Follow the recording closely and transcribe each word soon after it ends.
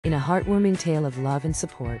In a heartwarming tale of love and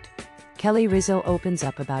support, Kelly Rizzo opens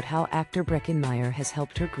up about how actor Breckin Meyer has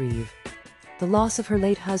helped her grieve the loss of her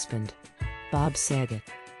late husband, Bob Saget.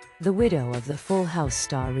 The widow of the Full House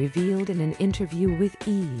star revealed in an interview with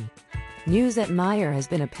E! News that Meyer has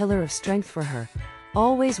been a pillar of strength for her,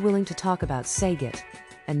 always willing to talk about Saget,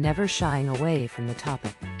 and never shying away from the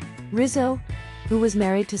topic. Rizzo, who was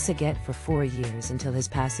married to Saget for 4 years until his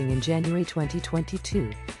passing in January 2022,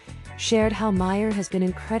 shared how Meyer has been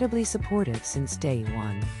incredibly supportive since day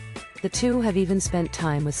one. The two have even spent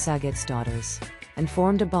time with Saget's daughters, and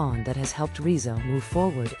formed a bond that has helped Rizzo move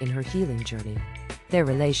forward in her healing journey. Their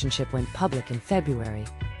relationship went public in February,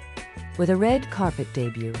 with a red carpet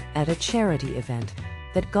debut at a charity event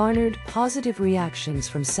that garnered positive reactions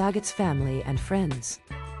from Saget's family and friends.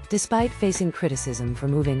 Despite facing criticism for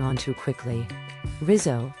moving on too quickly,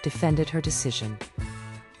 Rizzo defended her decision,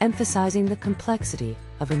 emphasizing the complexity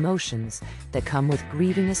of emotions that come with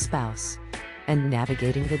grieving a spouse and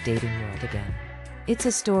navigating the dating world again. It's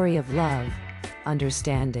a story of love,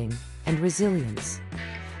 understanding, and resilience,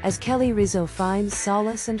 as Kelly Rizzo finds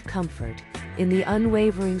solace and comfort in the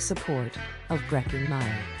unwavering support of Breckin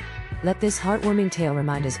Meyer. Let this heartwarming tale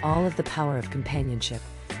remind us all of the power of companionship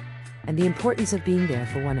and the importance of being there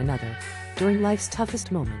for one another during life's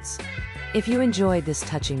toughest moments. If you enjoyed this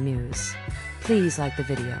touching news, please like the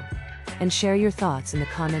video and share your thoughts in the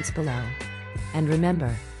comments below. And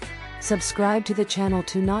remember, subscribe to the channel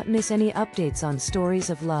to not miss any updates on stories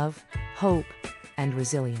of love, hope, and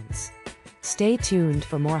resilience. Stay tuned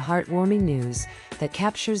for more heartwarming news that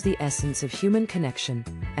captures the essence of human connection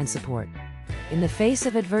and support. In the face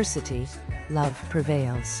of adversity, love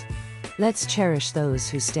prevails. Let's cherish those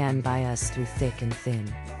who stand by us through thick and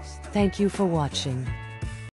thin. Thank you for watching.